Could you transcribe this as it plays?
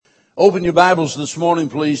Open your Bibles this morning,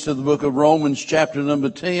 please, to the book of Romans, chapter number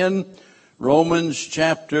 10. Romans,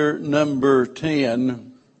 chapter number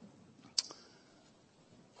 10.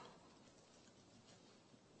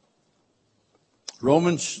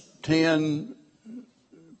 Romans 10,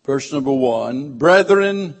 verse number 1.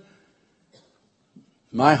 Brethren,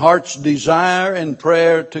 my heart's desire and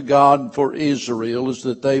prayer to God for Israel is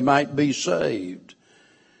that they might be saved.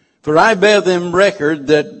 For I bear them record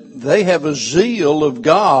that they have a zeal of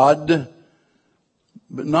God,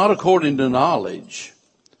 but not according to knowledge.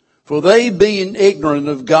 For they, being ignorant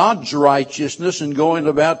of God's righteousness and going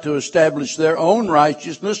about to establish their own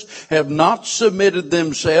righteousness, have not submitted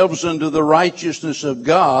themselves unto the righteousness of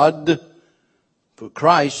God. For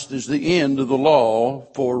Christ is the end of the law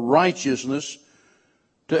for righteousness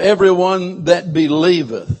to everyone that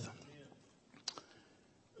believeth.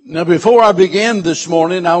 Now, before I begin this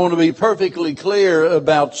morning, I want to be perfectly clear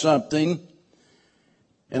about something.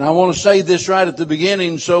 And I want to say this right at the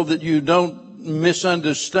beginning so that you don't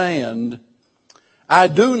misunderstand. I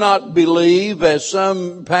do not believe, as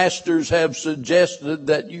some pastors have suggested,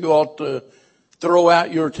 that you ought to throw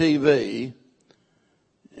out your TV.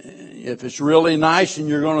 If it's really nice and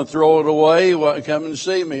you're going to throw it away, well, come and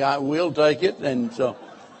see me. I will take it. And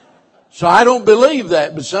so I don't believe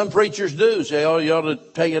that, but some preachers do say, oh, you ought to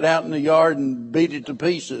take it out in the yard and beat it to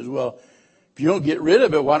pieces. Well, if you don't get rid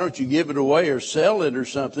of it, why don't you give it away or sell it or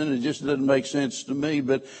something? It just doesn't make sense to me,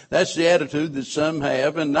 but that's the attitude that some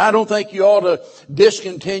have. And I don't think you ought to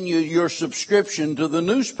discontinue your subscription to the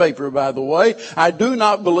newspaper, by the way. I do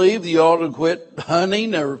not believe you ought to quit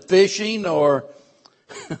hunting or fishing or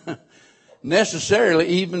necessarily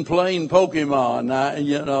even playing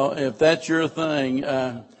Pokemon. If that's your thing,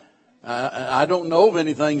 I don't know of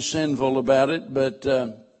anything sinful about it, but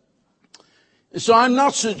so I'm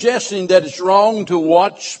not suggesting that it's wrong to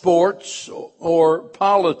watch sports or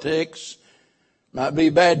politics. Might be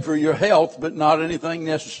bad for your health, but not anything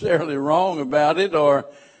necessarily wrong about it. Or,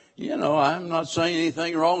 I'm not saying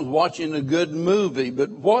anything wrong with watching a good movie. But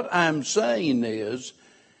what I'm saying is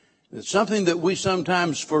that something that we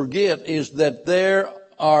sometimes forget is that there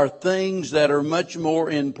are things that are much more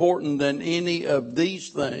important than any of these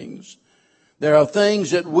things. There are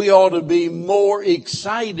things that we ought to be more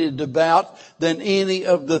excited about than any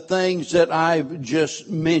of the things that I've just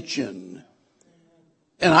mentioned.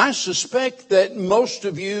 And I suspect that most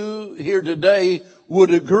of you here today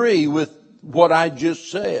would agree with what I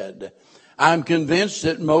just said. I'm convinced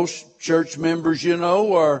that most church members,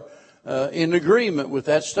 are in agreement with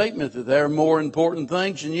that statement, that there are more important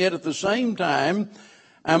things. And yet at the same time,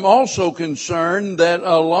 I'm also concerned that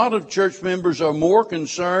a lot of church members are more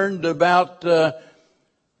concerned about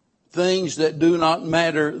things that do not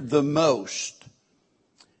matter the most.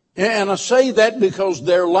 And I say that because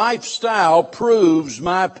their lifestyle proves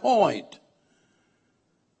my point.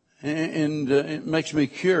 And it makes me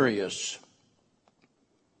curious.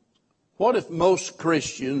 What if most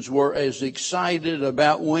Christians were as excited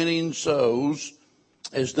about winning souls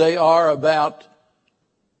as they are about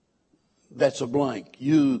that's a blank.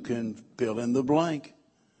 You can fill in the blank.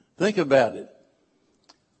 Think about it.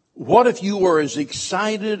 What if you were as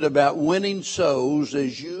excited about winning souls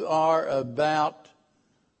as you are about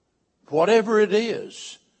whatever it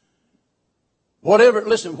is?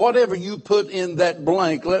 Whatever you put in that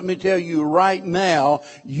blank, let me tell you right now,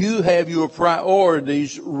 you have your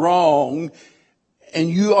priorities wrong and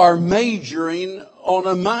you are majoring on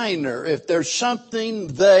a minor. If there's something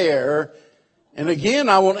there. And again,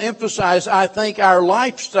 I want to emphasize, I think our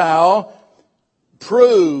lifestyle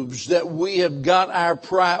proves that we have got our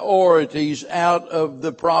priorities out of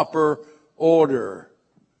the proper order.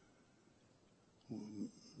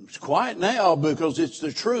 It's quiet now because it's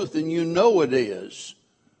the truth and you know it is.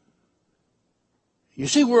 You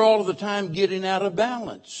see, we're all the time getting out of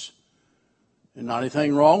balance. And not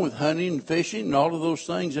anything wrong with hunting and fishing and all of those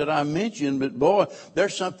things that I mentioned, but boy,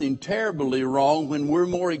 there's something terribly wrong when we're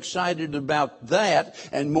more excited about that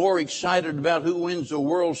and more excited about who wins the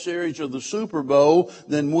World Series or the Super Bowl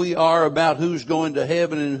than we are about who's going to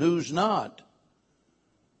heaven and who's not.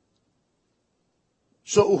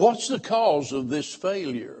 So what's the cause of this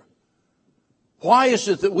failure? Why is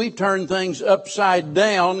it that we turn things upside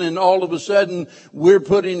down and all of a sudden we're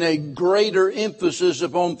putting a greater emphasis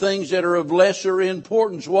upon things that are of lesser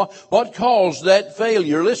importance? What caused that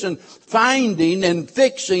failure? Listen, finding and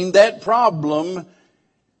fixing that problem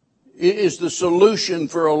is the solution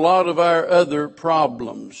for a lot of our other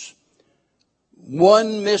problems.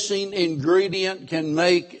 One missing ingredient can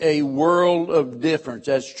make a world of difference.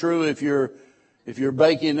 That's true if you're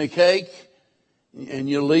baking a cake. And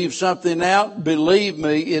you leave something out, believe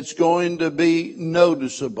me, it's going to be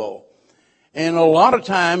noticeable. And a lot of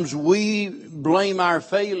times we blame our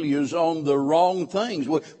failures on the wrong things.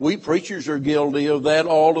 We preachers are guilty of that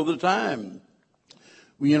all of the time.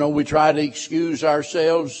 We try to excuse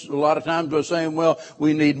ourselves a lot of times by saying, well,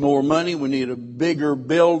 we need more money, we need a bigger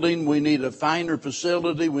building, we need a finer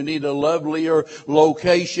facility, we need a lovelier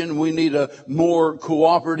location, we need a more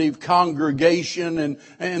cooperative congregation,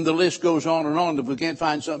 and the list goes on and on. If we can't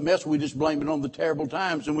find something else, we just blame it on the terrible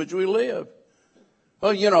times in which we live.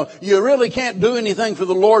 Well, you really can't do anything for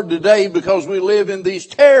the Lord today because we live in these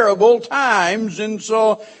terrible times. And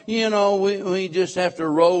so, we just have to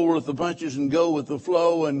roll with the punches and go with the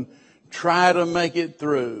flow and try to make it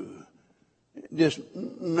through. It just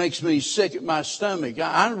makes me sick at my stomach.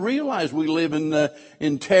 I realize we live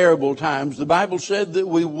in terrible times. The Bible said that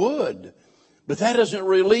we would. But that doesn't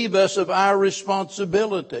relieve us of our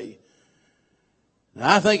responsibility.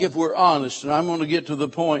 Now, I think if we're honest, and I'm going to get to the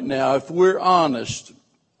point now, if we're honest,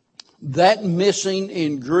 that missing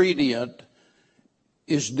ingredient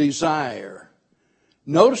is desire.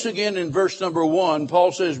 Notice again in verse number 1,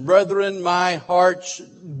 Paul says, brethren, my heart's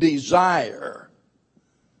desire.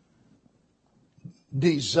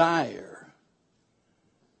 Desire.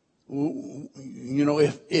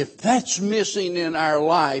 If that's missing in our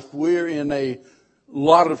life, we're in a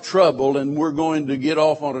lot of trouble, and we're going to get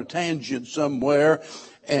off on a tangent somewhere,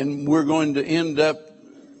 and we're going to end up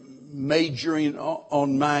majoring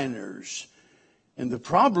on minors. And the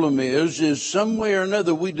problem is some way or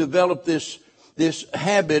another we develop this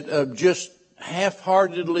habit of just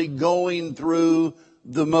half-heartedly going through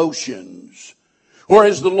the motions.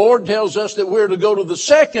 Whereas the Lord tells us that we're to go to the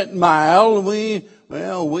second mile, we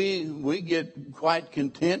get quite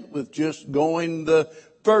content with just going the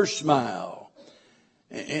first mile.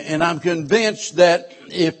 And I'm convinced that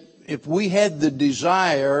if we had the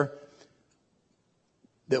desire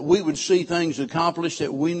that we would see things accomplished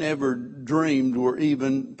that we never dreamed were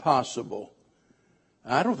even possible.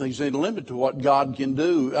 I don't think there's any limit to what God can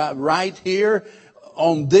do. Right here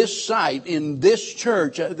on this site, in this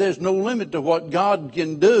church, there's no limit to what God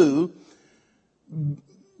can do.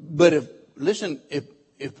 But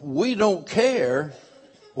if we don't care,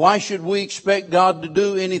 why should we expect God to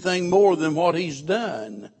do anything more than what He's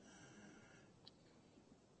done?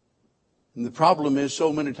 And the problem is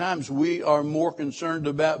so many times we are more concerned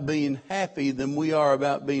about being happy than we are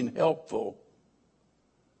about being helpful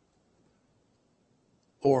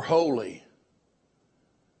or holy.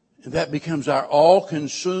 And that becomes our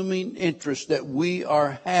all-consuming interest, that we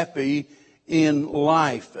are happy in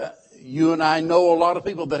life. You and I know a lot of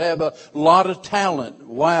people that have a lot of talent.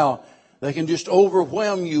 Wow. They can just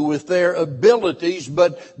overwhelm you with their abilities,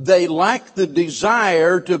 but they lack the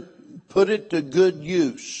desire to put it to good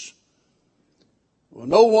use. Well,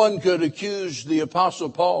 no one could accuse the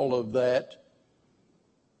Apostle Paul of that.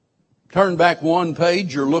 Turn back one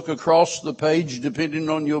page or look across the page, depending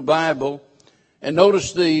on your Bible, and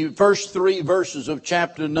notice the first 3 verses of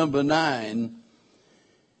chapter number 9.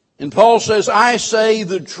 And Paul says, I say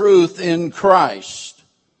the truth in Christ.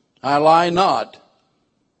 I lie not.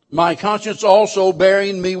 My conscience also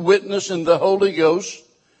bearing me witness in the Holy Ghost,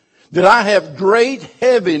 that I have great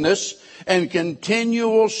heaviness and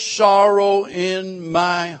continual sorrow in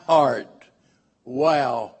my heart.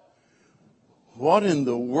 Wow. What in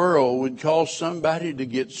the world would cause somebody to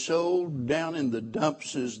get so down in the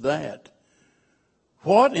dumps as that?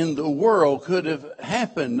 What in the world could have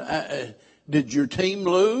happened? Did your team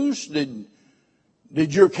lose? Did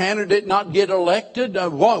your candidate not get elected?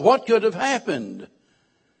 What could have happened?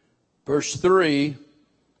 Verse 3,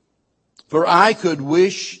 for I could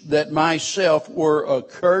wish that myself were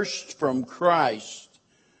accursed from Christ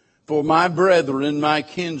for my brethren, my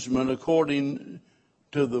kinsmen, according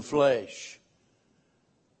to the flesh.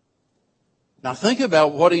 Now think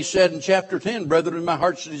about what he said in chapter 10. Brethren, my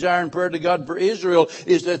heart's desire and prayer to God for Israel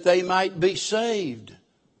is that they might be saved.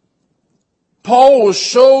 Paul was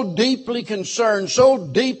so deeply concerned, so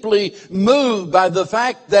deeply moved by the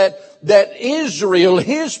fact that Israel,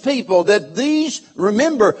 his people, that these,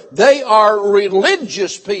 remember, they are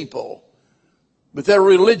religious people. But their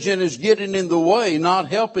religion is getting in the way, not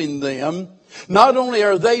helping them. Not only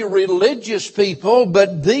are they religious people,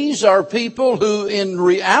 but these are people who in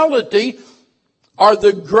reality are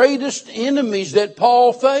the greatest enemies that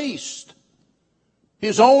Paul faced.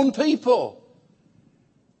 His own people.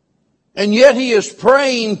 And yet he is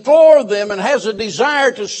praying for them and has a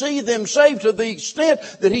desire to see them saved to the extent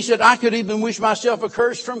that he said, I could even wish myself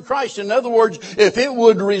accursed from Christ. In other words, if it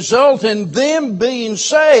would result in them being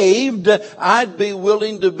saved, I'd be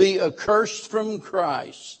willing to be accursed from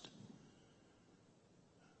Christ.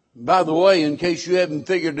 By the way, in case you haven't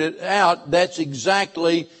figured it out, that's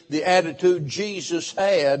exactly the attitude Jesus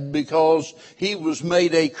had, because he was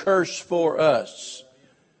made a curse for us.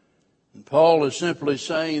 And Paul is simply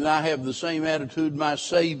saying, I have the same attitude my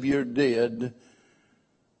Savior did.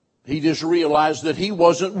 He just realized that he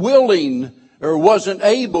wasn't willing, or wasn't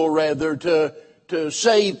able rather, to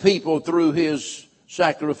save people through his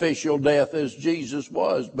sacrificial death as Jesus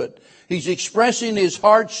was. But he's expressing his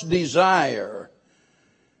heart's desire.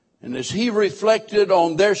 And as he reflected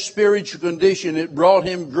on their spiritual condition, it brought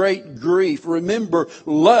him great grief. Remember,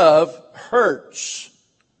 love hurts.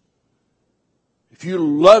 If you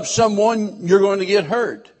love someone, you're going to get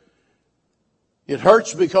hurt. It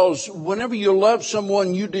hurts because whenever you love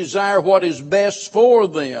someone, you desire what is best for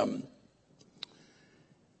them.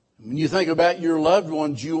 When you think about your loved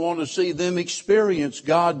ones, you want to see them experience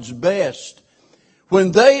God's best.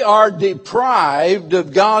 When they are deprived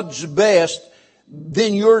of God's best,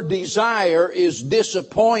 then your desire is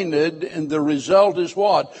disappointed, and the result is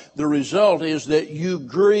what? The result is that you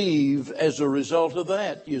grieve as a result of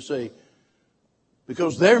that, you see.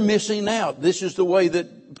 Because they're missing out. This is the way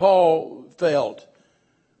that Paul felt.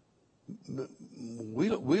 We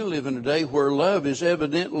live in a day where love is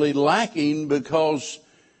evidently lacking, because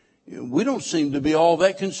we don't seem to be all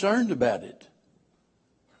that concerned about it.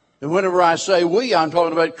 And whenever I say we, I'm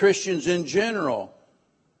talking about Christians in general.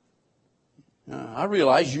 I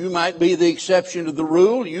realize you might be the exception to the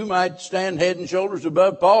rule. You might stand head and shoulders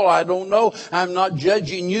above Paul. I don't know. I'm not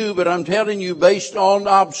judging you, but I'm telling you based on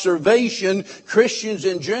observation, Christians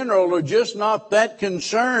in general are just not that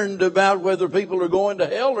concerned about whether people are going to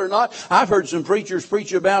hell or not. I've heard some preachers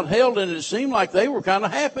preach about hell, and it seemed like they were kind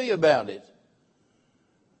of happy about it.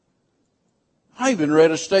 I even read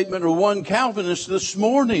a statement of one Calvinist this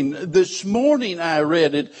morning. This morning I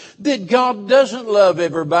read it, that God doesn't love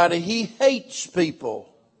everybody. He hates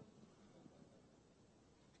people.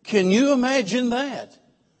 Can you imagine that?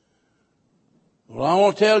 Well, I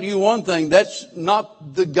want to tell you one thing. That's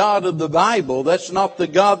not the God of the Bible. That's not the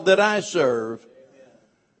God that I serve.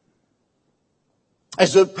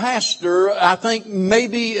 As a pastor, I think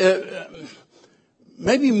maybe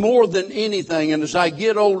more than anything, and as I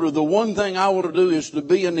get older, the one thing I want to do is to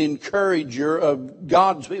be an encourager of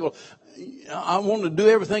God's people. I want to do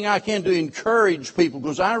everything I can to encourage people,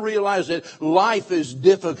 because I realize that life is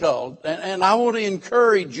difficult, and I want to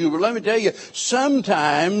encourage you. But let me tell you,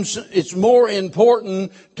 sometimes it's more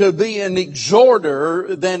important to be an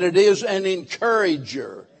exhorter than it is an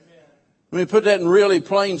encourager. Let me put that in really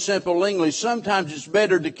plain, simple English. Sometimes it's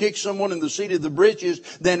better to kick someone in the seat of the britches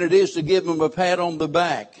than it is to give them a pat on the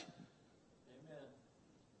back.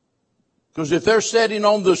 Because if they're sitting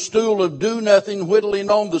on the stool of do nothing, whittling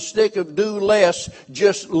on the stick of do less,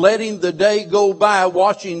 just letting the day go by,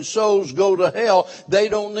 watching souls go to hell, they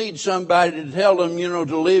don't need somebody to tell them,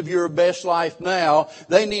 to live your best life now.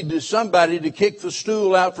 They need somebody to kick the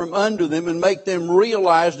stool out from under them and make them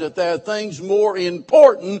realize that there are things more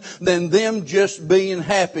important than them just being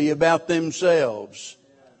happy about themselves.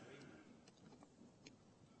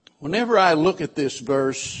 Whenever I look at this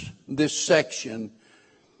verse, this section,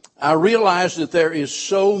 I realize that there is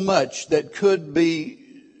so much that could be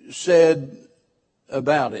said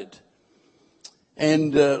about it.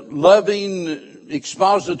 And loving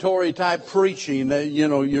expository type preaching,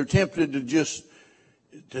 you're tempted to just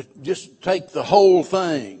take the whole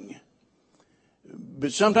thing.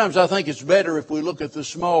 But sometimes I think it's better if we look at the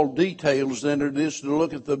small details than it is to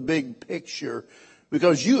look at the big picture.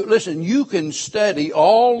 Because you can study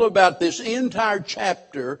all about this entire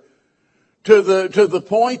chapter to the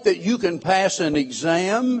point that you can pass an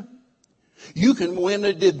exam, you can win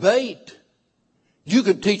a debate, you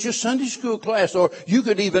could teach a Sunday school class, or you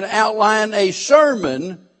could even outline a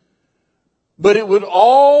sermon, but it would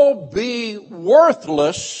all be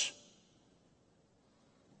worthless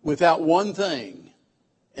without one thing,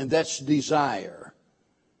 and that's desire.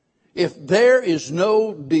 If there is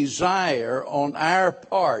no desire on our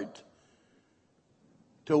part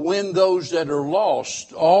to win those that are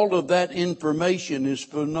lost, all of that information is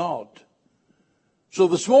for naught. So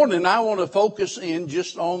this morning I want to focus in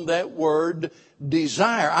just on that word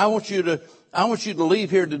desire. I want you to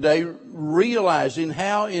leave here today realizing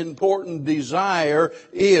how important desire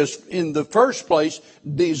is. In the first place,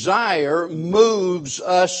 desire moves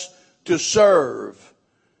us to serve.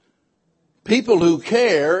 People who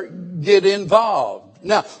care get involved.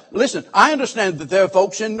 Now, listen, I understand that there are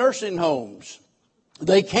folks in nursing homes.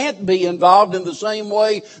 They can't be involved in the same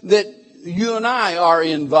way that you and I are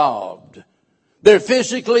involved. They're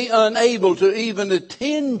physically unable to even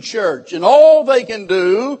attend church. And all they can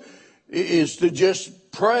do is to just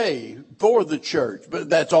pray for the church. But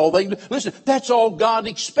that's all they do. Listen, that's all God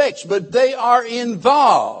expects. But they are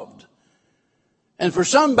involved. And for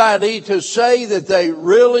somebody to say that they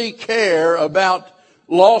really care about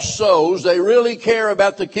lost souls, they really care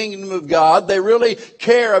about the kingdom of God, they really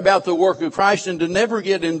care about the work of Christ, and to never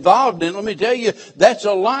get involved in it, let me tell you, that's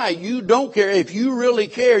a lie. You don't care. If you really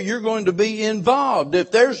care, you're going to be involved.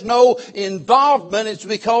 If there's no involvement, it's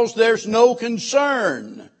because there's no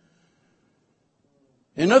concern.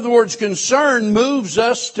 In other words, concern moves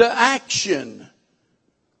us to action.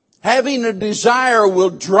 Having a desire will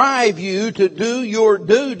drive you to do your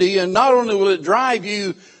duty, and not only will it drive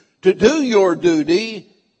you to do your duty,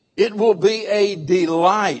 it will be a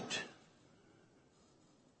delight.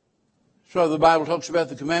 So the Bible talks about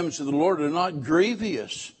the commandments of the Lord are not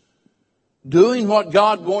grievous. Doing what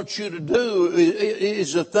God wants you to do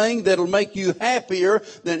is a thing that'll make you happier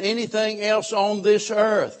than anything else on this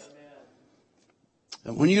earth.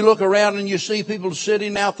 And when you look around and you see people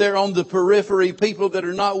sitting out there on the periphery, people that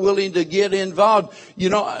are not willing to get involved, you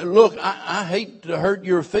know, look, I hate to hurt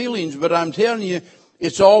your feelings, but I'm telling you,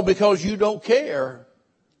 it's all because you don't care,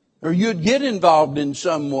 or you'd get involved in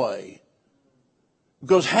some way.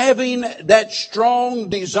 Because having that strong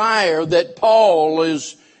desire that Paul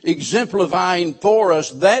is exemplifying for us,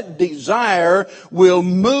 that desire will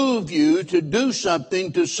move you to do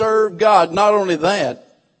something to serve God. Not only that,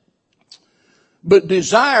 but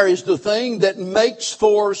desire is the thing that makes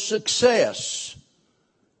for success.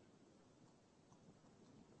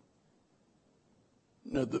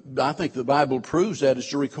 Now, I think the Bible proves that.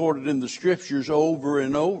 It's recorded in the Scriptures over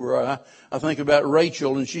and over. I think about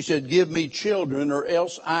Rachel, and she said, "Give me children or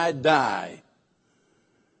else I die."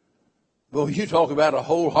 Well, you talk about a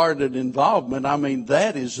wholehearted involvement. I mean,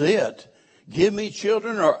 that is it. Give me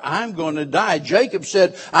children or I'm going to die. Jacob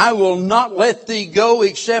said, "I will not let thee go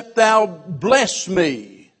except thou bless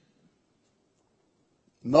me."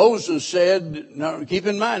 Moses said, now keep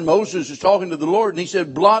in mind, Moses is talking to the Lord, and he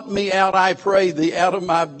said, "Blot me out, I pray thee, out of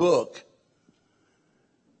my book."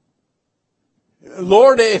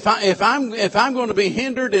 Lord, if I'm going to be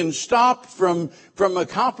hindered and stopped from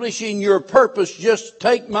accomplishing your purpose, just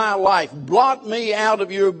take my life. Blot me out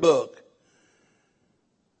of your book.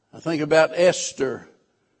 I think about Esther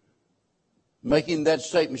making that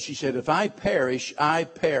statement. She said, "If I perish, I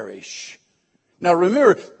perish." Now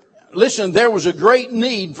remember, listen, there was a great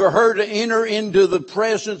need for her to enter into the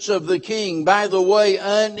presence of the king, by the way,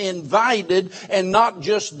 uninvited, and not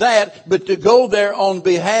just that, but to go there on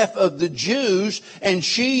behalf of the Jews, and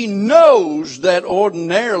she knows that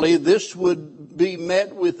ordinarily this would be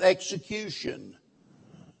met with execution.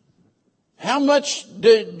 How much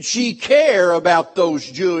did she care about those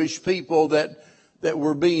Jewish people that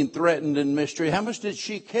were being threatened in mystery? How much did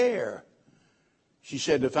she care? She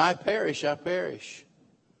said, "If I perish, I perish.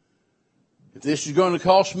 If this is going to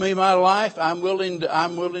cost me my life, I'm willing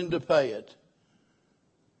to pay it."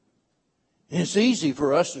 And it's easy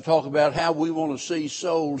for us to talk about how we want to see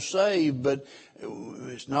souls saved, but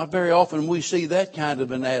it's not very often we see that kind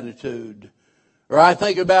of an attitude. Or I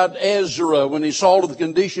think about Ezra when he saw the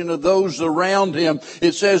condition of those around him.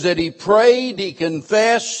 It says that he prayed, he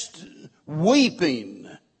confessed, weeping.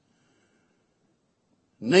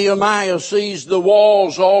 Nehemiah sees the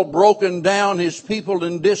walls all broken down, his people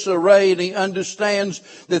in disarray, and he understands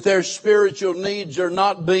that their spiritual needs are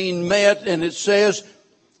not being met. And it says,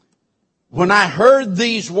 "When I heard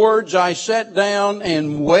these words, I sat down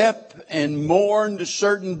and wept and mourned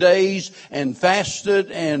certain days and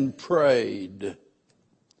fasted and prayed."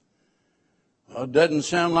 Well, it doesn't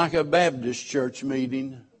sound like a Baptist church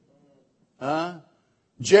meeting. Huh?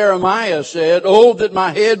 Jeremiah said, "Oh, that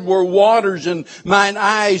my head were waters and mine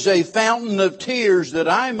eyes a fountain of tears, that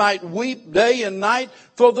I might weep day and night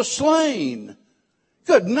for the slain."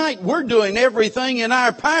 Good night. We're doing everything in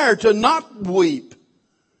our power to not weep.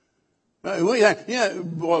 Well,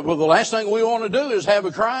 the last thing we want to do is have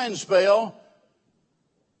a crying spell.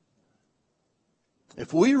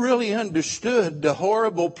 If we really understood the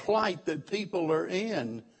horrible plight that people are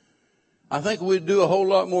in, I think we'd do a whole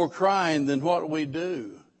lot more crying than what we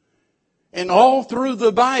do. And all through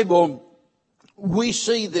the Bible, we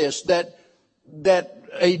see this, that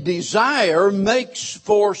a desire makes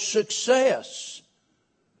for success.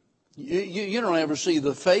 You don't ever see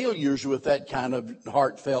the failures with that kind of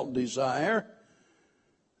heartfelt desire.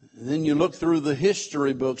 And then you look through the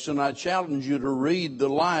history books, and I challenge you to read the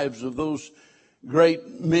lives of those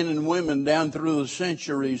great men and women down through the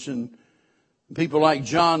centuries, and people like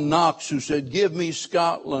John Knox, who said, "Give me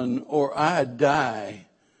Scotland or I die."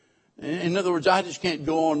 In other words, I just can't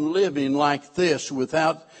go on living like this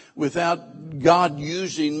without God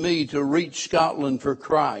using me to reach Scotland for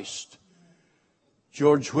Christ.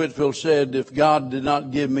 George Whitefield said, if God did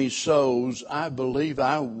not give me souls, I believe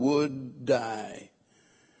I would die.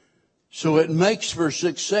 So it makes for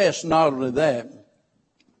success, not only that,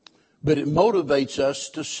 but it motivates us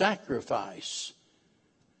to sacrifice.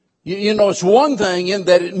 You know, it's one thing in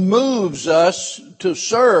that it moves us to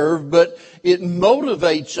serve, but it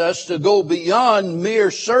motivates us to go beyond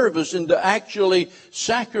mere service and to actually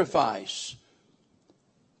sacrifice.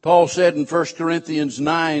 Paul said in 1 Corinthians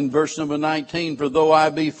 9, verse number 19, for though I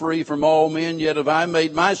be free from all men, yet have I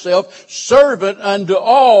made myself servant unto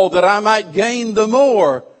all, that I might gain the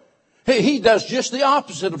more. He does just the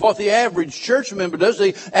opposite of what the average church member does.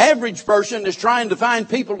 The average person is trying to find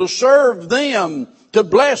people to serve them, to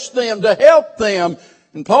bless them, to help them.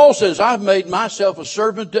 And Paul says, I've made myself a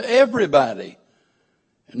servant to everybody.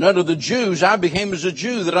 And unto the Jews, I became as a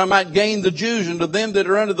Jew, that I might gain the Jews. And to them that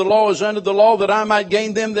are under the law is under the law, that I might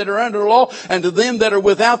gain them that are under the law. And to them that are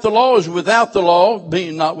without the law is without the law,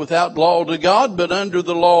 being not without law to God, but under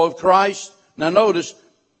the law of Christ. Now notice,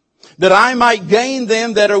 that I might gain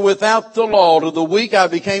them that are without the law. To the weak I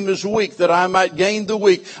became as weak, that I might gain the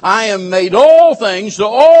weak. I am made all things to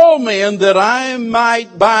all men, that I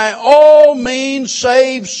might by all means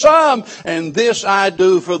save some. And this I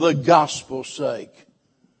do for the gospel's sake.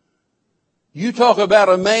 You talk about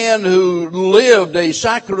a man who lived a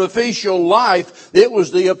sacrificial life. It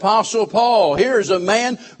was the Apostle Paul. Here's a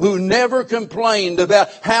man who never complained about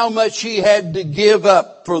how much he had to give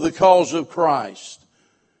up for the cause of Christ.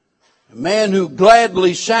 A man who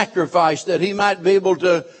gladly sacrificed that he might be able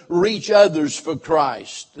to reach others for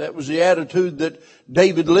Christ. That was the attitude that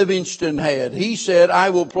David Livingstone had. He said, I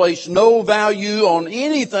will place no value on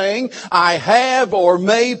anything I have or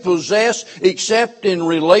may possess except in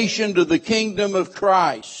relation to the kingdom of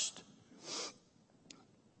Christ.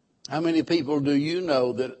 How many people do you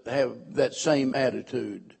know that have that same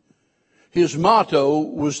attitude? His motto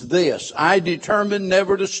was this: I determined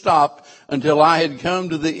never to stop until I had come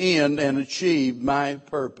to the end and achieved my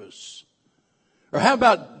purpose. Or how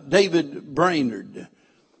about David Brainerd,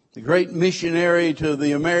 the great missionary to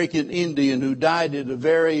the American Indian who died at a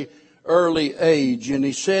very early age? And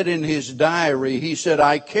he said in his diary, he said,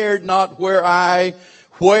 I cared not where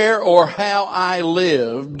or how I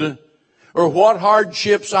lived, or what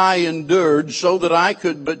hardships I endured, so that I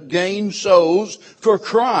could but gain souls for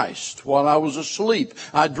Christ. While I was asleep,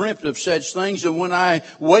 I dreamt of such things, and when I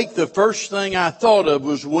waked, the first thing I thought of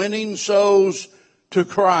was winning souls to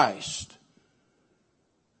Christ.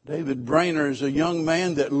 David Brainerd is a young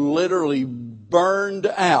man that literally burned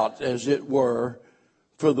out, as it were,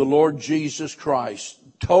 for the Lord Jesus Christ,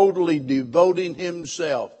 totally devoting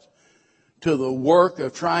himself to the work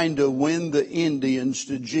of trying to win the Indians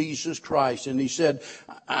to Jesus Christ. And he said,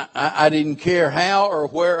 I didn't care how or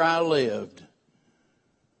where I lived.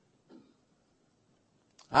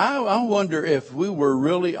 I wonder if we were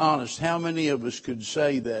really honest, how many of us could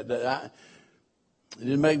say that? It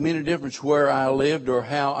didn't make me any difference where I lived or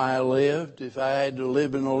how I lived. If I had to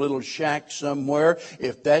live in a little shack somewhere,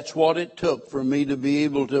 if that's what it took for me to be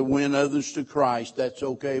able to win others to Christ, that's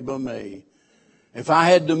okay by me. If I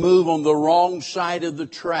had to move on the wrong side of the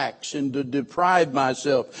tracks and to deprive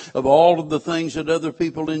myself of all of the things that other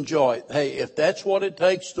people enjoy, hey, if that's what it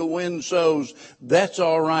takes to win souls, that's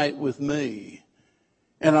all right with me.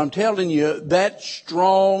 And I'm telling you, that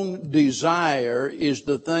strong desire is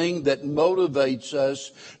the thing that motivates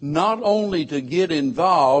us not only to get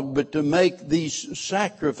involved, but to make these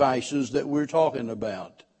sacrifices that we're talking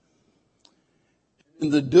about. In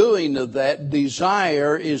the doing of that,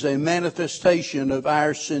 desire is a manifestation of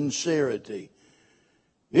our sincerity.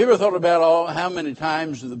 You ever thought about how many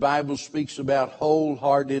times the Bible speaks about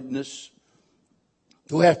wholeheartedness?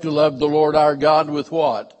 We have to love the Lord our God with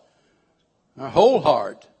what? Our whole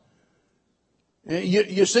heart.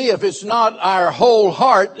 You see, if it's not our whole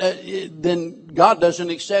heart, then God doesn't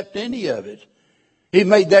accept any of it. He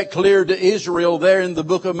made that clear to Israel there in the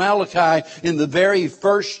book of Malachi in the very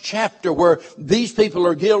first chapter, where these people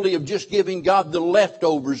are guilty of just giving God the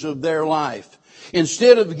leftovers of their life.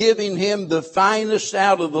 Instead of giving him the finest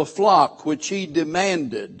out of the flock, which he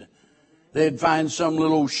demanded, they'd find some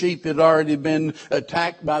little sheep had already been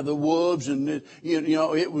attacked by the wolves, and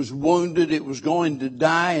it was wounded, it was going to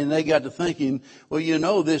die, and they got to thinking, well,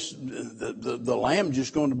 the lamb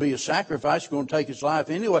just going to be a sacrifice, going to take its life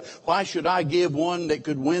anyway. Why should I give one that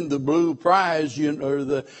could win the blue prize, at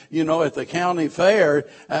the county fair,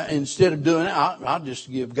 instead of doing it? I'll just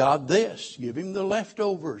give God this, give him the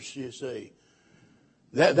leftovers. You see,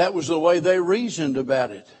 that was the way they reasoned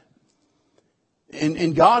about it.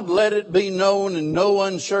 And God let it be known in no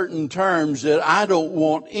uncertain terms that I don't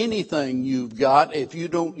want anything you've got if you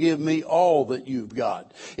don't give me all that you've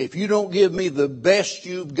got. If you don't give me the best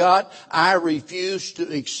you've got, I refuse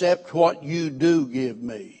to accept what you do give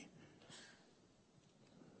me.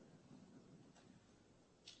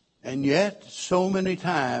 And yet, so many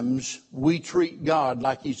times we treat God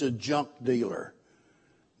like He's a junk dealer,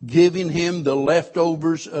 giving Him the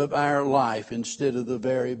leftovers of our life instead of the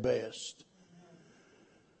very best.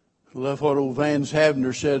 I love what old Vance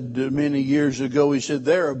Havner said many years ago. He said,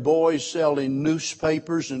 there are boys selling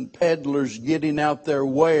newspapers and peddlers getting out their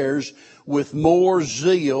wares with more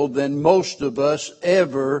zeal than most of us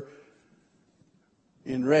ever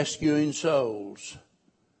in rescuing souls.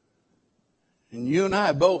 And you and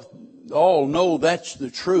I both all know that's the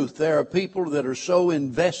truth. There are people that are so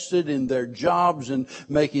invested in their jobs and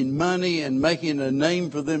making money and making a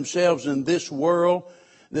name for themselves in this world.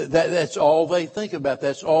 That's all they think about.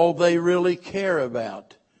 That's all they really care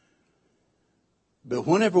about. But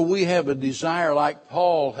whenever we have a desire like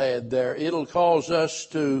Paul had there, it'll cause us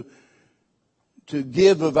to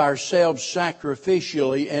give of ourselves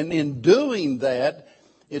sacrificially. And in doing that,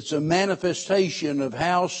 it's a manifestation of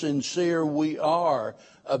how sincere we are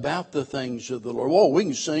about the things of the Lord. Well, we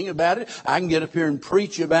can sing about it. I can get up here and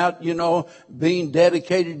preach about, being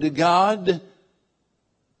dedicated to God.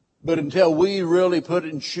 But until we really put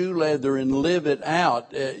it in shoe leather and live it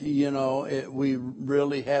out, we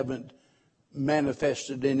really haven't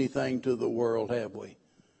manifested anything to the world, have we?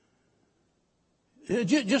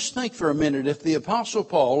 Just think for a minute. If the Apostle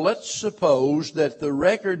Paul, let's suppose that the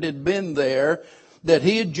record had been there, that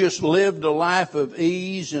he had just lived a life of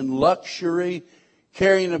ease and luxury,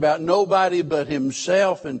 caring about nobody but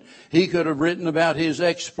himself, and he could have written about his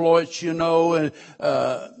exploits, and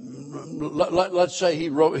let's say he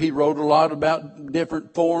wrote a lot about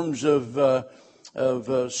different forms of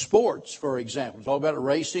sports, for example. Talk about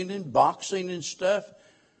racing and boxing and stuff.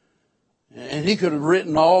 And he could have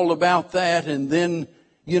written all about that, and then,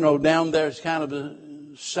 down there's kind of a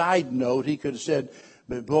side note. He could have said,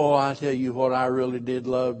 but boy, I tell you what, I really did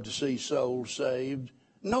love to see souls saved.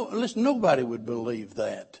 No, listen, nobody would believe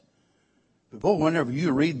that. But boy, whenever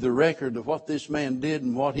you read the record of what this man did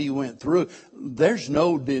and what he went through, there's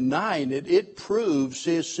no denying it. It proves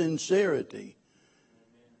his sincerity.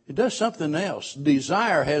 It does something else.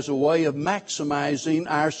 Desire has a way of maximizing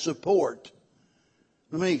our support.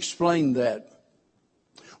 Let me explain that.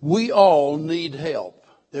 We all need help.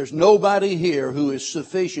 There's nobody here who is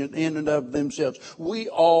sufficient in and of themselves. We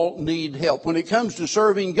all need help. When it comes to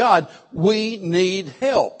serving God, we need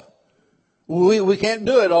help. We can't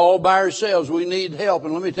do it all by ourselves. We need help.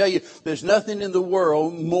 And let me tell you, there's nothing in the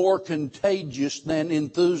world more contagious than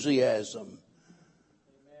enthusiasm.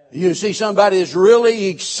 You see somebody is really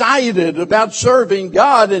excited about serving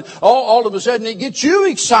God, and all of a sudden it gets you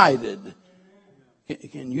excited.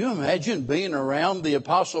 Can you imagine being around the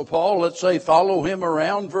Apostle Paul? Let's say follow him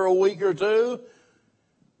around for a week or two.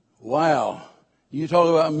 Wow. You talk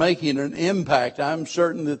about making an impact. I'm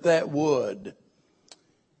certain that would.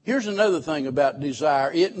 Here's another thing about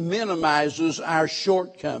desire. It minimizes our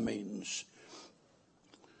shortcomings.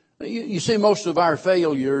 You see, most of our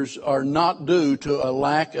failures are not due to a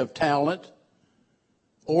lack of talent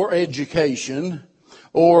or education,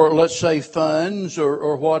 or let's say funds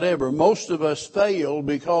or whatever. Most of us fail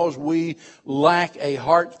because we lack a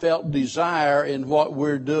heartfelt desire in what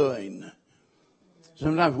we're doing.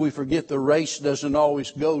 Sometimes we forget the race doesn't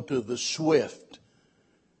always go to the swift.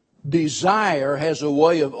 Desire has a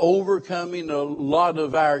way of overcoming a lot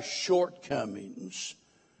of our shortcomings.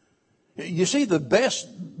 You see, the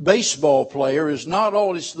best baseball player is not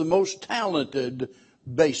always the most talented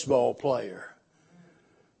baseball player.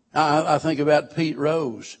 I think about Pete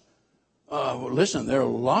Rose. Listen, there are a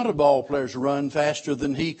lot of ball players run faster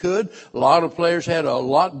than he could. A lot of players had a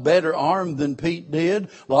lot better arm than Pete did.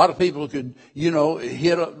 A lot of people could, hit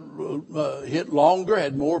longer,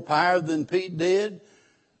 had more power than Pete did.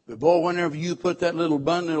 But boy, whenever you put that little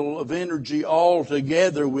bundle of energy all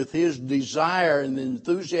together with his desire and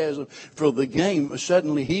enthusiasm for the game,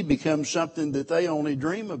 suddenly he becomes something that they only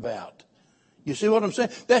dream about. You see what I'm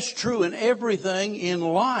saying? That's true in everything in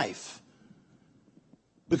life.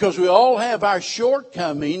 Because we all have our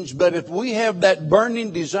shortcomings, but if we have that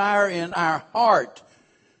burning desire in our heart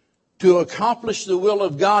to accomplish the will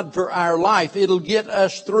of God for our life, it'll get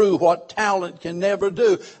us through what talent can never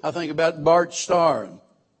do. I think about Bart Starr,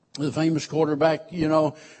 the famous quarterback,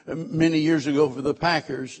 many years ago for the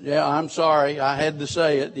Packers. Yeah, I'm sorry, I had to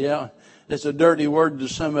say it. Yeah, it's a dirty word to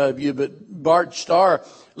some of you, but Bart Starr,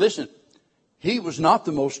 listen, he was not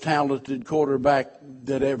the most talented quarterback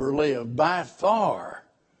that ever lived, by far.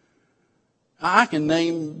 I can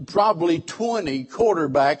name probably 20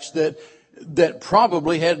 quarterbacks that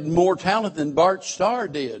probably had more talent than Bart Starr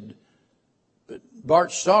did. But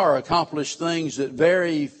Bart Starr accomplished things that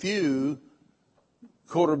very few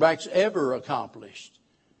quarterbacks ever accomplished.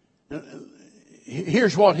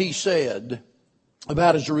 Here's what he said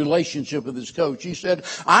about his relationship with his coach. He said,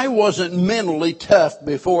 I wasn't mentally tough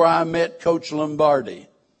before I met Coach Lombardi.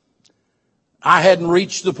 I hadn't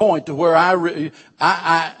reached the point to where I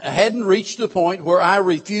hadn't reached the point where I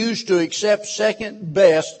refused to accept second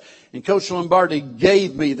best. And Coach Lombardi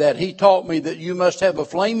gave me that. He taught me that you must have a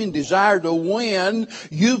flaming desire to win.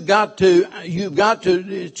 It's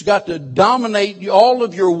got to dominate all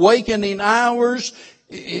of your wakening hours.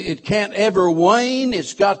 It can't ever wane.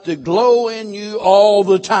 It's got to glow in you all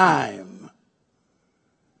the time.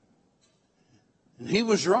 And he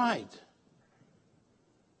was right.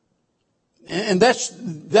 And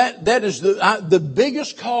that is the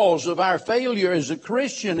biggest cause of our failure as a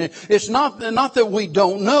Christian. It's not that we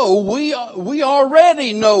don't know. We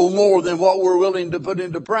already know more than what we're willing to put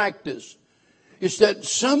into practice. It's that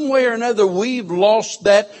some way or another we've lost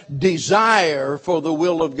that desire for the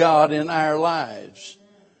will of God in our lives.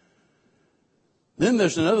 Then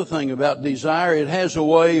there's another thing about desire. It has a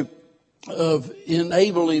way of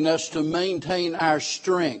enabling us to maintain our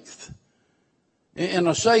strength. And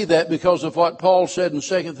I say that because of what Paul said in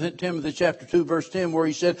 2 Timothy chapter 2, verse 10, where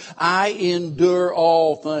he said, I endure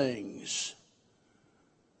all things.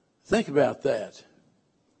 Think about that.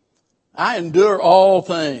 I endure all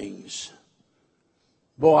things.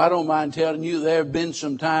 Boy, I don't mind telling you, there have been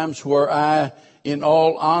some times where in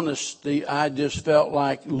all honesty, I just felt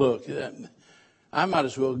like, look, I might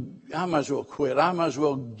as well quit. I might as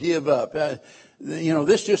well give up.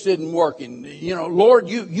 This just isn't working. Lord,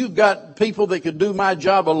 you've got people that could do my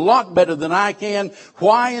job a lot better than I can.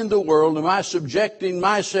 Why in the world am I subjecting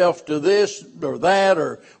myself to this or that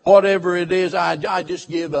or whatever it is? I just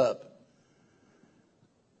give up.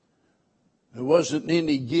 There wasn't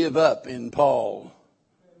any give up in Paul.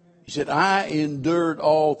 He said, I endured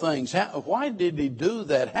all things. Why did he do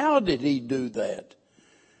that? How did he do that?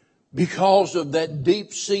 Because of that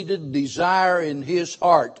deep-seated desire in his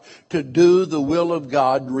heart to do the will of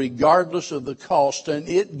God regardless of the cost. And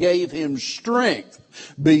it gave him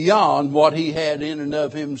strength beyond what he had in and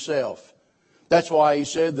of himself. That's why he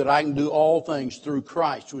said that I can do all things through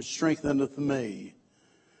Christ, which strengtheneth me.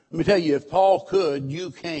 Let me tell you, if Paul could,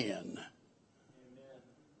 you can.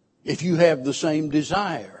 If you have the same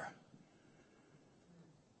desire.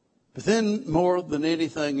 But then more than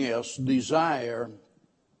anything else, desire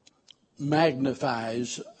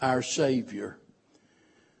magnifies our Savior.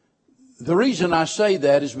 The reason I say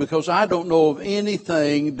that is because I don't know of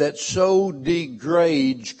anything that so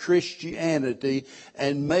degrades Christianity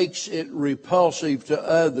and makes it repulsive to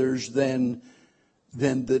others than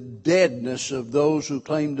the deadness of those who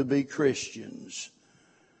claim to be Christians.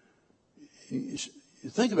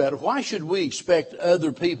 Think about it. Why should we expect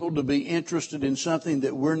other people to be interested in something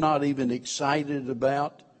that we're not even excited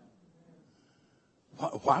about?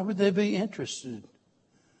 Why would they be interested?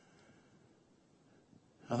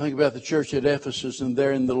 I think about the church at Ephesus, and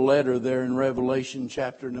they're in the letter there in Revelation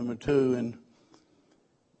chapter number 2, and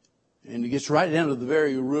it gets right down to the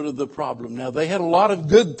very root of the problem. Now, they had a lot of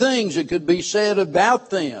good things that could be said about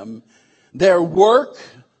them. Their work,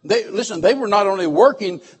 they were not only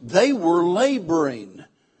working, they were laboring.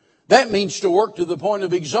 That means to work to the point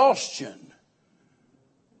of exhaustion.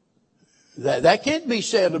 That can't be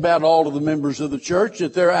said about all of the members of the church,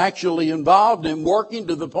 that they're actually involved in working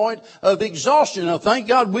to the point of exhaustion. Now, thank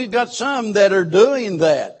God we've got some that are doing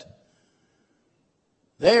that.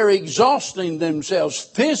 They're exhausting themselves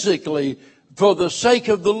physically for the sake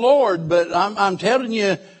of the Lord. But I'm telling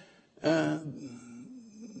you,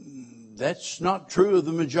 that's not true of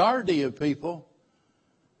the majority of people.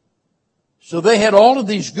 So they had all of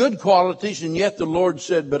these good qualities, and yet the Lord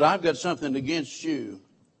said, but I've got something against you.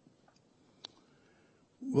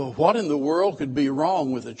 Well, what in the world could be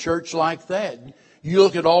wrong with a church like that? You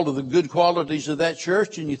look at all of the good qualities of that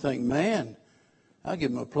church and you think, man, I'll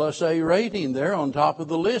give them a plus A rating. They're on top of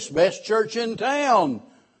the list. Best church in town.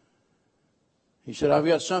 He said, I've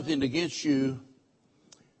got something against you.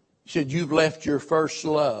 He said, you've left your first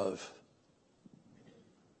love.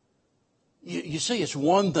 You see, it's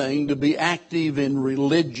one thing to be active in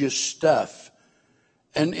religious stuff.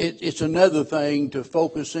 And it's another thing to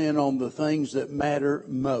focus in on the things that matter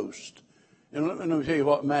most. And let me tell you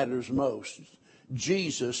what matters most.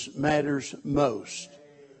 Jesus matters most.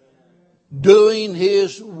 Doing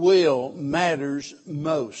His will matters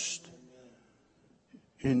most.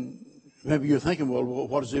 And maybe you're thinking, well,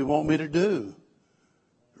 what does he want me to do?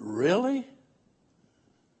 Really?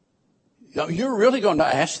 You're really going to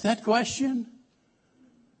ask that question?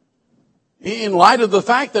 In light of the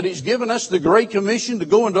fact that he's given us the Great Commission to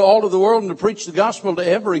go into all of the world and to preach the gospel to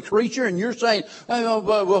every creature, and you're saying, well,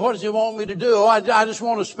 what does he want me to do? Oh, I just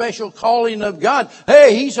want a special calling of God.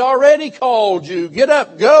 Hey, he's already called you. Get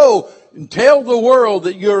up, go, and tell the world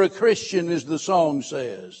that you're a Christian, as the song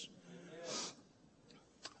says.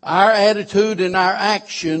 Our attitude and our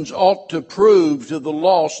actions ought to prove to the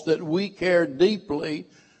lost that we care deeply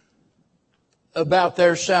about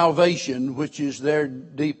their salvation, which is their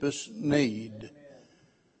deepest need.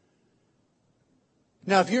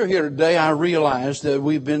 Now, if you're here today, I realize that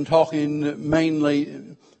we've been talking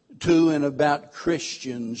mainly to and about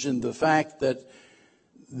Christians, and the fact that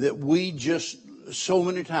we just so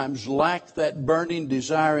many times lack that burning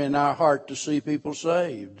desire in our heart to see people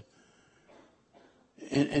saved.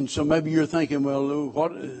 And so maybe you're thinking, well,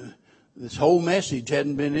 what? This whole message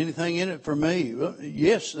hadn't been anything in it for me. Well,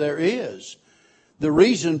 yes, there is. The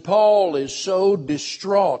reason Paul is so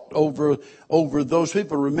distraught over those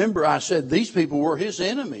people, remember I said these people were his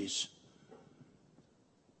enemies.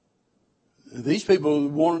 These people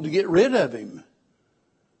wanted to get rid of him.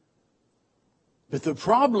 But the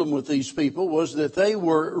problem with these people was that they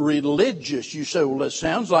were religious. You say, well, it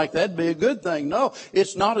sounds like that'd be a good thing. No,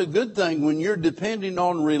 it's not a good thing when you're depending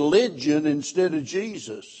on religion instead of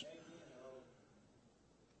Jesus.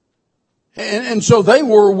 And so they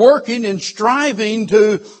were working and striving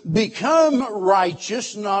to become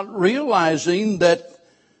righteous, not realizing that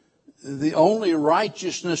the only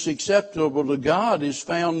righteousness acceptable to God is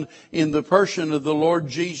found in the person of the Lord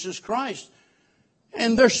Jesus Christ.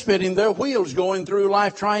 And they're spinning their wheels going through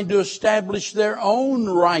life trying to establish their own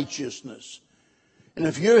righteousness. And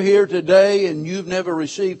if you're here today and you've never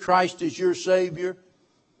received Christ as your Savior,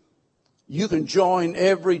 you can join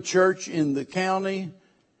every church in the county.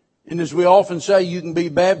 And as we often say, you can be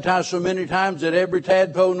baptized so many times that every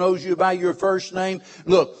tadpole knows you by your first name.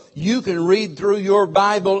 Look, you can read through your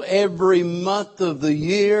Bible every month of the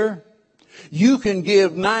year. You can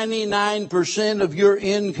give 99% of your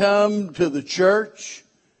income to the church.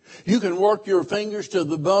 You can work your fingers to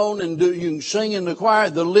the bone and you can sing in the choir.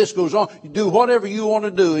 The list goes on. You do whatever you want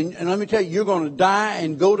to do. And let me tell you, you're going to die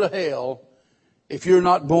and go to hell if you're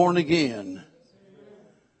not born again.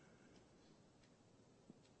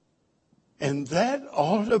 And that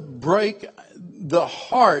ought to break the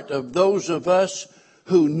heart of those of us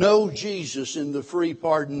who know Jesus in the free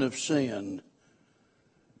pardon of sin.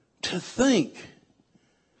 To think.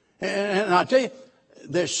 And I tell you,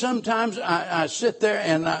 there's sometimes I sit there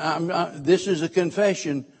and this is a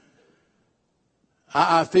confession.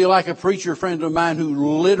 I feel like a preacher friend of mine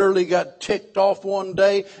who literally got ticked off one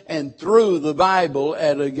day and threw the Bible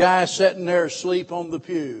at a guy sitting there asleep on the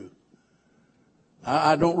pew.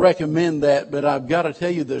 I don't recommend that, but I've got to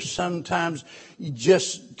tell you, there's sometimes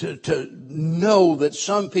just to know that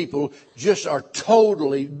some people just are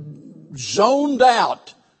totally zoned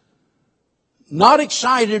out, not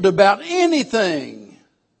excited about anything.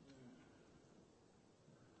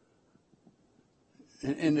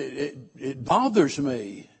 And it bothers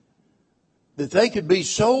me that they could be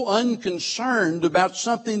so unconcerned about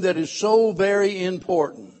something that is so very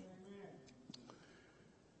important.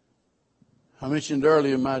 I mentioned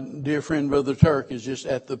earlier my dear friend Brother Turk is just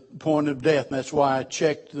at the point of death, and that's why I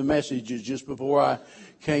checked the messages just before I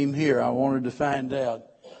came here. I wanted to find out.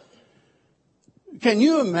 Can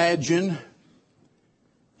you imagine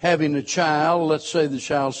having a child, let's say the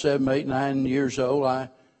child's 7, 8, 9 years old, I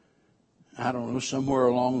don't know, somewhere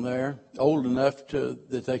along there, old enough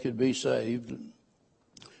that they could be saved.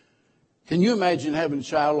 Can you imagine having a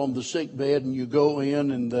child on the sick bed and you go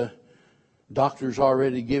in and the doctor's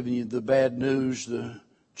already given you the bad news, the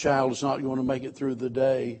child is not going to make it through the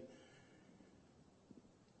day.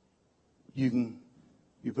 You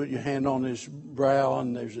put your hand on his brow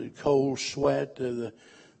and there's a cold sweat.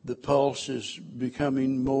 The pulse is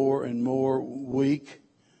becoming more and more weak.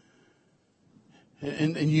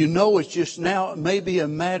 And you know it's just now maybe a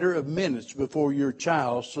matter of minutes before your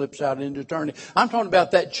child slips out into eternity. I'm talking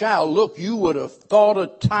about that child. Look, you would have fought a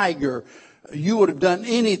tiger. You would have done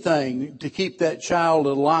anything to keep that child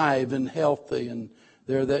alive and healthy. And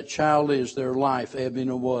there that child is, their life ebbing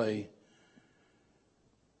away.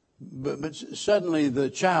 But suddenly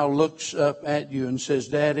the child looks up at you and says,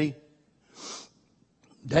 Daddy,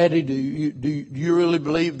 do you really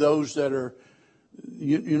believe those that are,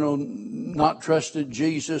 not trusted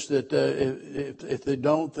Jesus, that if they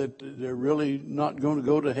don't, that they're really not going to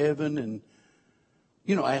go to heaven? And,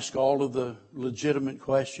 ask all of the legitimate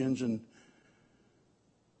questions. And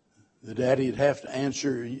The daddy would have to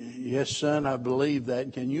answer, yes, son, I believe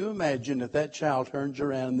that. Can you imagine if that child turns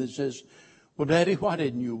around and says, well, Daddy, why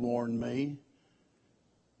didn't you warn me?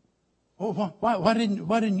 Well, why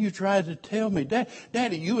didn't you try to tell me?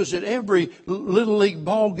 Daddy, you was at every little league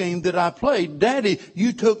ball game that I played. Daddy,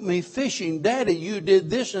 you took me fishing. Daddy, you did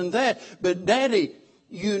this and that. But Daddy,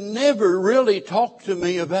 you never really talked to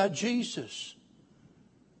me about Jesus.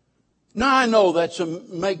 Now, I know that's a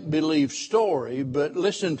make-believe story, but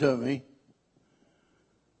listen to me.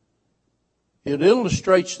 It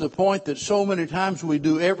illustrates the point that so many times we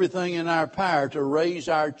do everything in our power to raise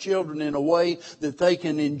our children in a way that they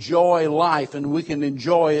can enjoy life and we can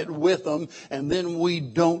enjoy it with them, and then we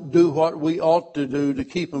don't do what we ought to do to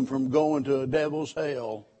keep them from going to a devil's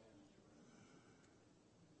hell.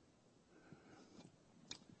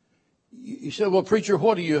 You said, well, preacher,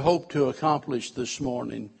 what do you hope to accomplish this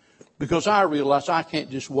morning? Because I realize I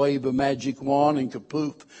can't just wave a magic wand and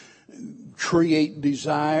kapoof, create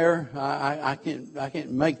desire. I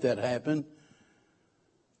can't make that happen.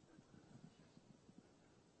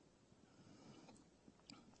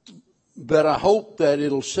 But I hope that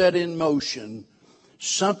it'll set in motion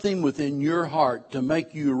something within your heart to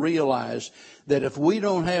make you realize that if we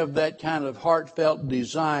don't have that kind of heartfelt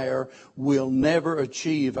desire, we'll never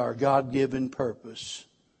achieve our God-given purpose.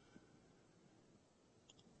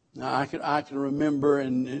 Now, I can remember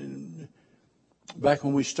back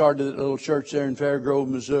when we started that little church there in Fairgrove,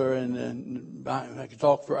 Missouri, and I could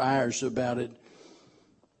talk for hours about it.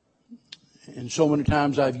 And so many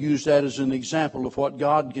times I've used that as an example of what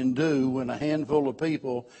God can do when a handful of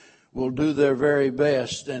people will do their very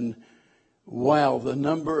best. And wow, the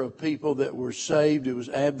number of people that were saved, it was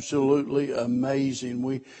absolutely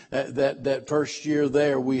amazing. That first year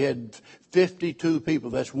there, we had 52 people.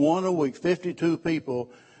 That's one a week, 52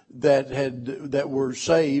 people that were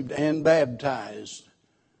saved and baptized,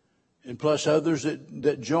 and plus others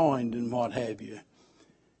that joined and what have you.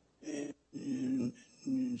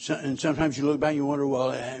 And sometimes you look back and you wonder,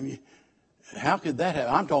 well, how could that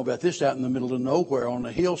happen? I'm talking about this out in the middle of nowhere on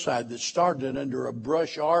a hillside that started under a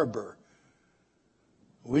brush arbor.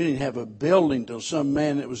 We didn't have a building till some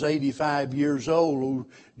man that was 85 years old,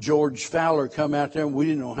 George Fowler, come out there, and we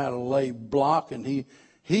didn't know how to lay block, and he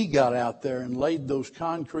got out there and laid those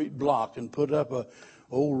concrete block and put up a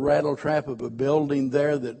old rattle trap of a building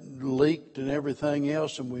there that leaked and everything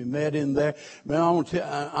else, and we met in there. But I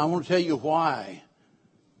want to tell you why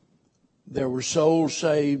there were souls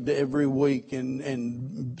saved every week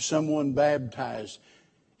and someone baptized.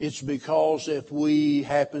 It's because if we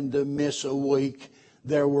happened to miss a week,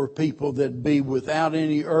 there were people that be without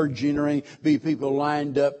any urging or any, be people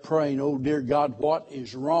lined up praying, oh dear God, what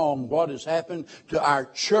is wrong? What has happened to our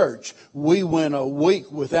church? We went a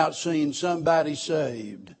week without seeing somebody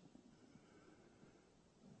saved.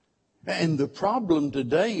 And the problem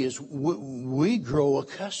today is we grow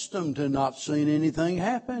accustomed to not seeing anything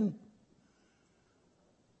happen.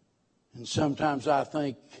 And sometimes I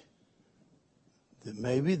think that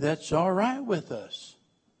maybe that's all right with us.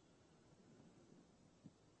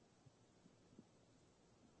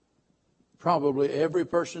 Probably every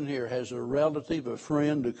person here has a relative, a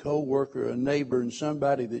friend, a co-worker, a neighbor, and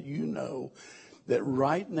somebody that you know that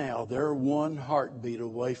right now they're one heartbeat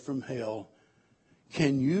away from hell.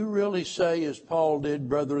 Can you really say, as Paul did,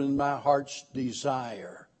 brethren, my heart's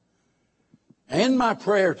desire and my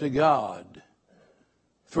prayer to God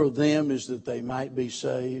for them is that they might be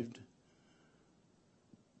saved?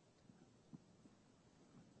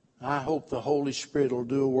 I hope the Holy Spirit will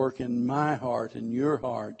do a work in my heart and your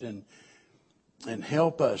heart and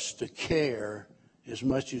help us to care as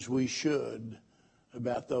much as we should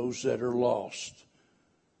about those that are lost.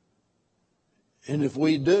 And if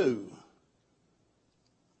we do,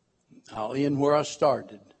 I'll end where I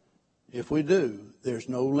started. If we do, there's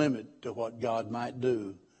no limit to what God might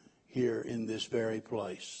do here in this very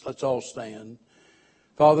place. Let's all stand.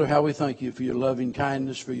 Father, how we thank you for your loving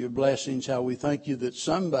kindness, for your blessings. How we thank you that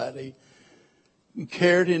somebody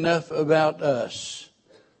cared enough about us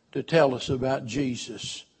to tell us about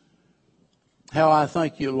Jesus. How I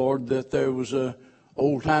thank you, Lord, that there was a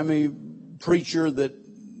old-timey preacher that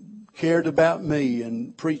cared about me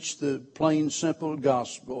and preached the plain, simple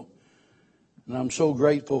gospel. And I'm so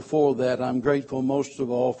grateful for that. I'm grateful most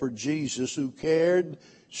of all for Jesus, who cared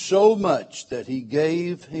so much that he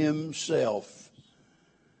gave himself.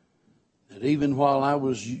 That even while I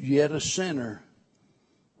was yet a sinner,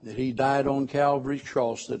 that he died on Calvary's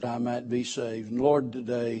cross that I might be saved. And Lord,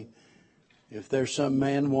 today, if there's some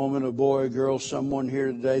man, woman, a boy, a girl, someone here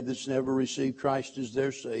today that's never received Christ as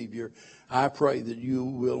their Savior, I pray that you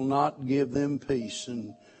will not give them peace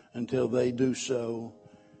until they do so.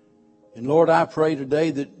 And Lord, I pray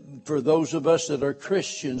today that for those of us that are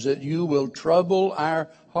Christians, that you will trouble our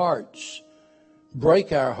hearts,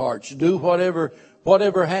 break our hearts, do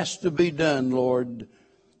whatever has to be done, Lord,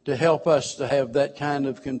 to help us to have that kind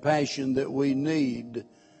of compassion that we need,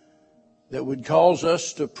 that would cause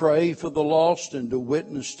us to pray for the lost and to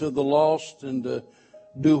witness to the lost and to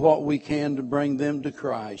do what we can to bring them to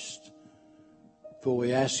Christ. For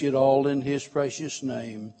we ask it all in His precious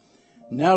name. Now